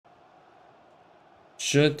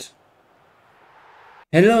Shoot.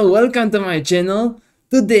 Hello, welcome to my channel.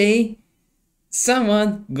 Today,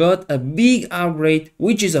 someone got a big upgrade,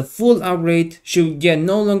 which is a full upgrade. She will get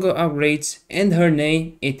no longer upgrades, and her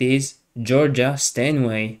name it is Georgia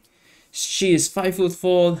Stanway. She is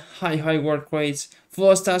 5'4", high work rates,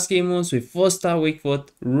 4-star skill moves with 4-star weak foot,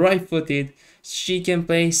 right-footed. She can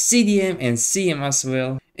play CDM and CM as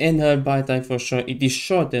well. And her buy type for sure, it is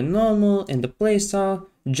short and normal, and the playstyle,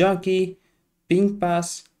 jockey, ping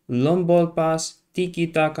pass, long ball pass,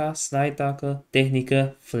 tiki-taka, slide tackle,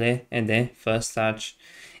 technical, flare, and then first touch.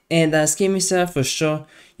 And as Kimisa for sure,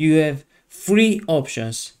 you have 3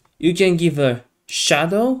 options. You can give her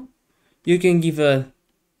Shadow, you can give her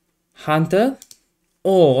Hunter,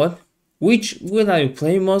 or which will I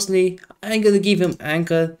play mostly? I'm gonna give him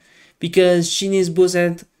Anchor because she needs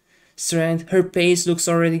boosted strength. Her pace looks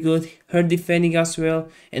already good, her defending as well,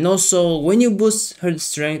 and also when you boost her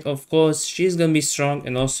strength, of course she's gonna be strong,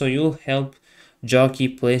 and also you'll help jockey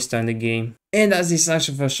playstyle the game. And as this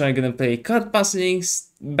action for sure, I'm gonna play cut passing,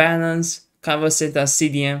 balance, cover center,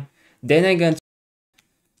 CDM. Then I'm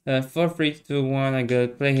gonna 4 3 2 1, I'm gonna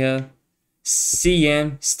play here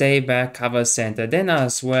CM, stay back, cover center, then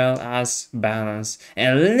as well as balance.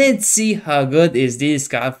 And let's see how good is this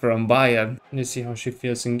card from Bayern. Let's see how she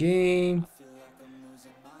feels in game.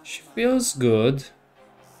 She feels good.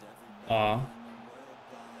 Yep,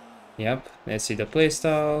 let's see the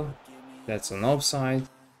playstyle. That's an offside.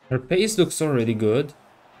 Her pace looks already good.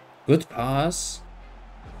 Good pass.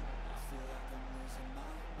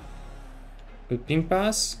 Good ping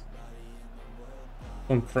pass.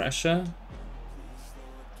 From pressure.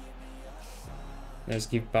 Let's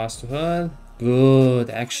give pass to her.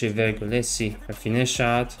 Good, actually very good. Let's see her finish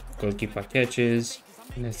shot. Goalkeeper catches.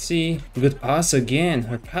 Let's see. Good pass again.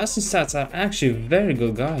 Her passing stats are actually very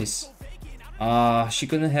good, guys. She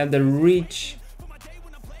couldn't have the reach.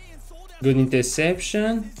 Good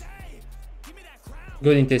interception.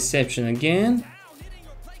 Good interception again.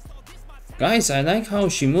 Guys, I like how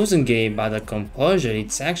she moves in game, but the composure,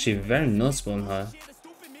 it's actually very noticeable on her.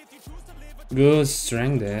 Good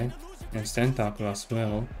strength there. And stand tackle as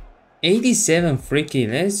well. 87 free kick.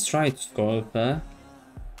 Let's try to score with her.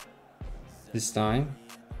 This time.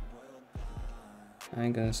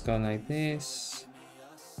 I'm gonna score like this.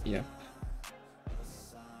 Yep.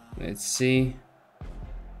 Let's see.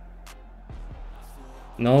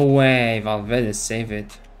 No way, Valverde save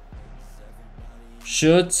it.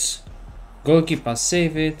 Shoots. Goalkeeper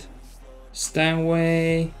save it.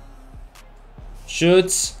 Stanway.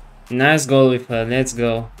 Shoots. Nice goal with her, let's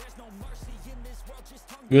go.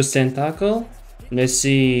 Good stand tackle. Let's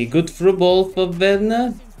see, good through ball for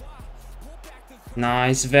Werner.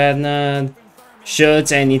 Nice Werner.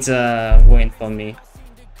 Shoots, and it's a win for me.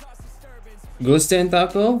 Good stand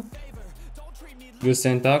tackle. Good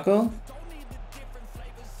stand tackle.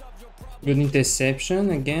 Good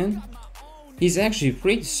interception again. He's actually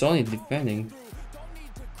pretty solid defending.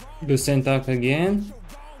 Good stand tackle again.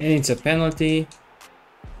 And it's a penalty.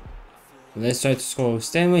 Let's try to score with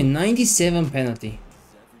Stanway. 97 penalty.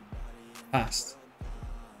 Fast.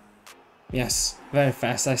 Yes, very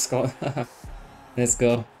fast I scored. Let's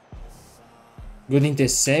go. Good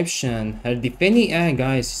interception. Her defending AI,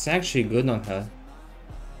 guys, is actually good on her.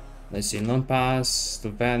 Let's see, long pass to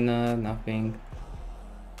Werner, nothing.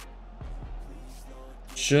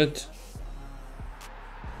 Shoot.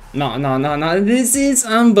 No, this is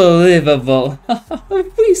unbelievable.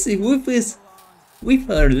 with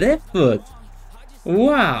her left foot.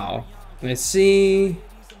 Wow. Let's see.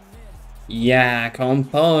 Yeah,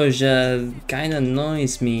 composure kinda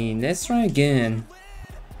annoys me. Let's try again.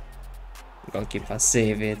 Goalkeeper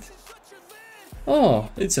save it. Oh,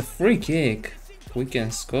 it's a free kick. We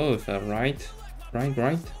can score with her, right?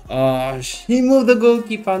 Right. Oh, she moved the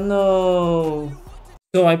goalkeeper, no.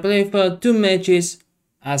 So I played for 2 matches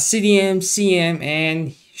as CDM, CM,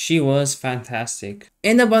 and she was fantastic.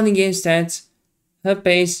 And about the game stats, her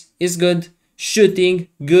pace is good, shooting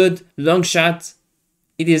good, long shot,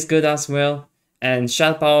 it is good as well, and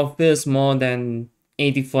shot power feels more than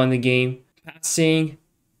 84 in the game. Passing,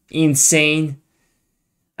 insane.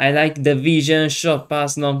 I like the vision, short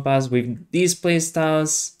pass, long pass with these play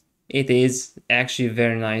styles. It is actually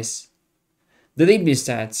very nice. The dribbling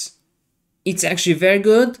stats, it's actually very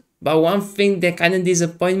good, but one thing that kind of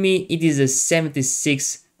disappoints me, it is a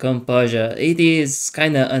 76 composure. It is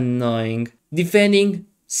kind of annoying. Defending,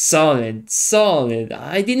 solid.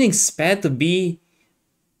 I didn't expect to be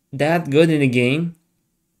that good in the game.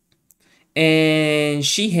 And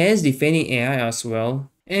she has defending AI as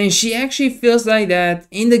well. And she actually feels like that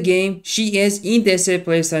in the game. She has intercept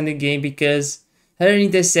plays in the game because her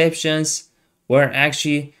interceptions were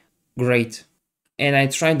actually great. And I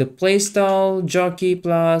tried the playstyle, jockey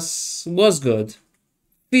plus was good.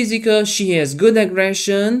 Physical, she has good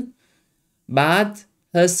aggression, but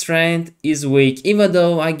her strength is weak, even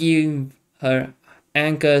though I give her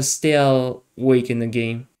anchor still weak in the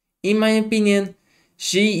game. In my opinion,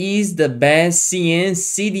 she is the best CM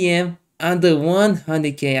CDM under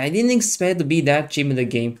 100k. I didn't expect to be that cheap in the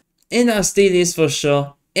game. And I still is for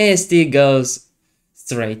sure. AST goes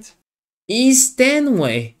straight. Is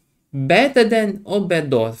Stanway better than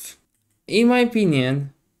Oberdorf? In my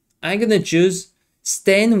opinion, I'm gonna choose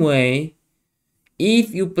Stanway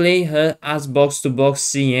if you play her as box-to-box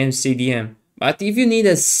CM CDM. But if you need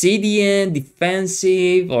a CDM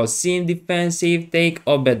defensive or CM defensive, take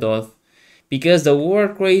Oberdorf. Because the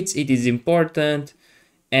work rates, it is important,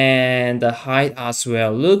 and the height as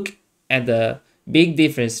well. Look at the big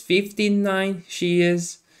difference. 59 she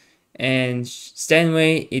is, and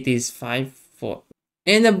Stanway it is 5'4".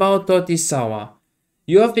 And about Totisawa,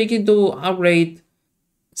 you are thinking to upgrade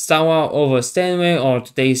Sawa over Stanway or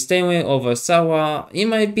to take Stanway over Sawa. In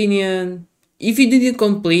my opinion, if you didn't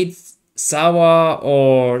complete Sawa,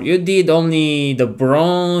 or you did only the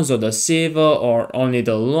bronze or the silver or only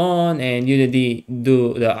the lawn and you didn't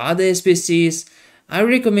do the other species, I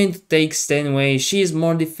recommend to take Stanway. She is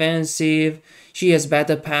more defensive, she has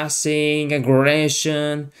better passing,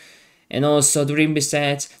 aggression, and also during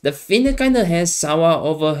besets. The thing that kind of has Sawa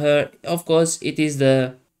over her, of course, it is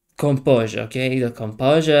the composure. Okay, the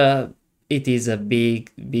composure, it is a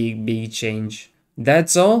big change.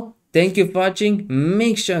 That's all. Thank you for watching.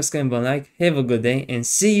 Make sure to subscribe and like. Have a good day and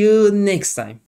see you next time.